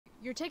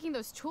You're taking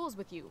those tools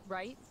with you,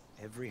 right?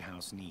 Every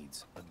house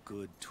needs a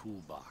good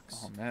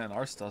toolbox. Oh man,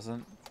 ours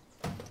doesn't.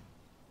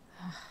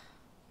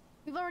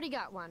 We've already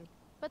got one,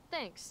 but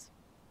thanks.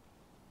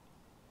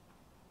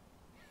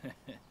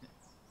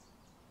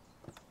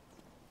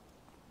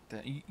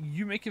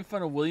 You making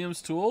fun of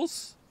William's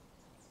tools?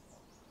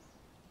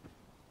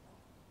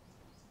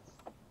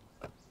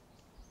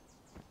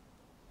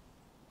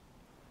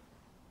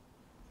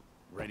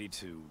 Ready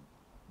to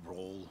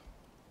roll?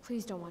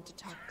 Please don't want to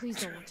talk.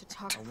 Please don't want to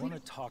talk. I want to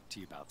talk to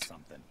you about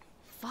something.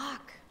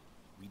 Fuck.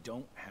 We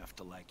don't have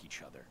to like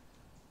each other,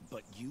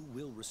 but you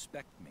will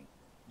respect me.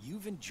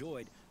 You've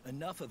enjoyed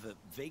enough of a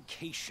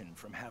vacation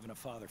from having a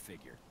father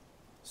figure.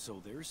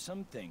 So there's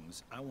some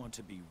things I want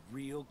to be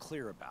real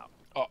clear about.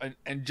 Oh,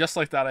 and just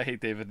like that, I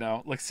hate David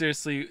now. Like,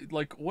 seriously,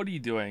 like, what are you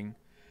doing?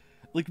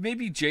 Like,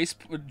 maybe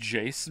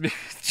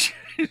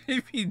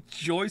maybe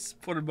Joyce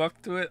put him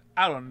up to it.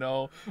 I don't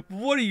know.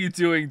 What are you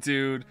doing,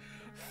 dude?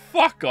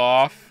 Fuck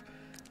off.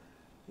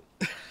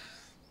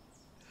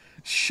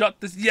 Shut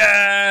this.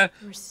 Yeah.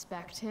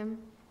 Respect him?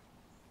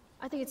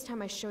 I think it's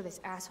time I show this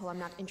asshole I'm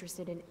not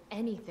interested in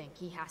anything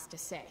he has to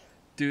say.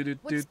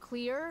 What's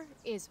clear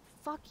is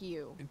fuck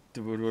you.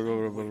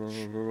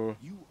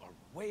 You are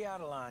way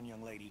out of line,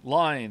 young lady.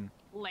 Line.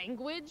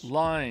 Language?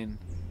 Line.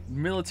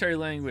 Military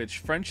language.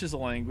 French is a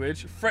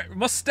language.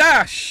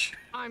 Mustache!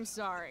 I'm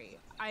sorry.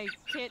 I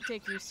can't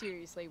take you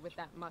seriously with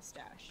that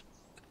mustache.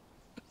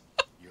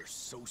 You're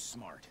so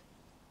smart.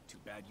 Too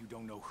bad you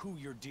don't know who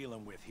you're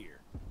dealing with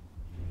here.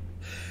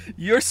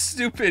 You're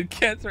stupid.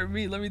 Can't throw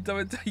me. Let me tell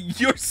you.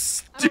 You're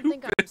stupid. I don't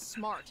think I'm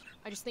smart.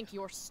 I just think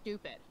you're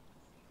stupid.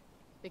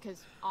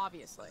 Because,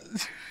 obviously.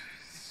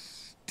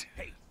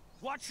 Hey,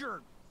 watch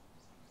your...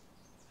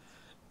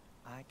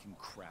 I can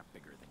crap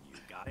bigger than you,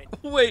 got it?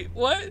 Wait,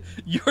 what?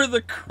 You're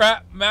the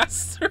crap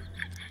master?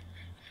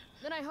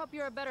 Then I hope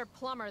you're a better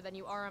plumber than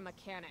you are a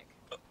mechanic.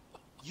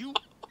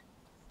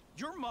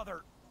 Your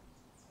mother...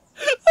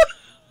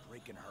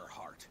 breaking her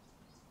heart.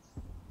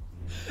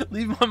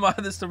 Leave my mom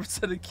this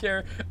percent of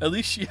care. At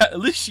least she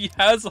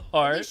has a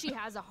heart. At least she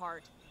has a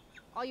heart.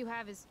 All you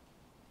have is...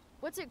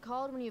 What's it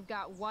called when you've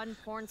got one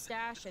porn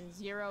stash and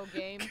zero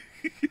game?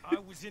 I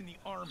was in the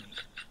army.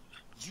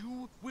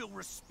 You will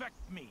respect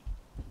me.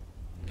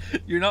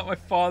 You're not my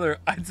father.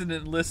 I didn't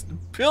enlist.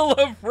 Bill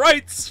of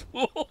Rights,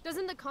 fool.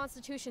 Doesn't the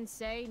Constitution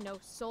say no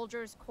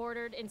soldiers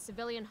quartered in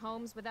civilian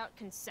homes without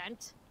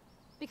consent?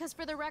 Because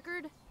for the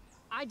record,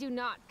 I do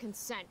not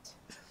consent.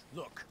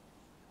 Look,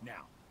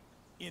 now,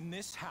 in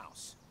this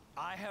house,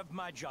 I have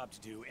my job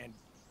to do, and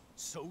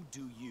so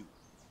do you.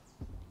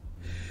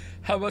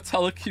 How about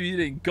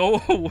telecommuting?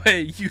 Go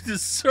away. You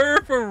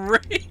deserve a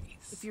raise.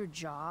 If your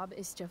job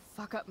is to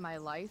fuck up my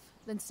life,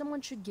 then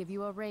someone should give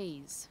you a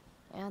raise.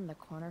 And the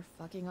corner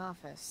fucking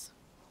office.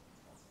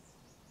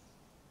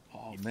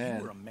 Oh, if man.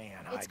 You were a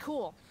man, it's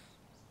cool.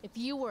 If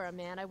you were a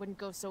man, I wouldn't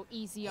go so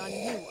easy on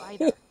you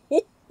either.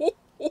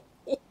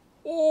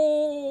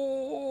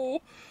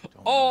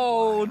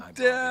 Oh,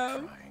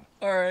 damn.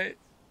 All right.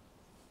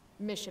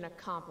 Mission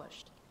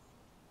accomplished.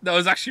 That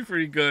was actually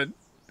pretty good.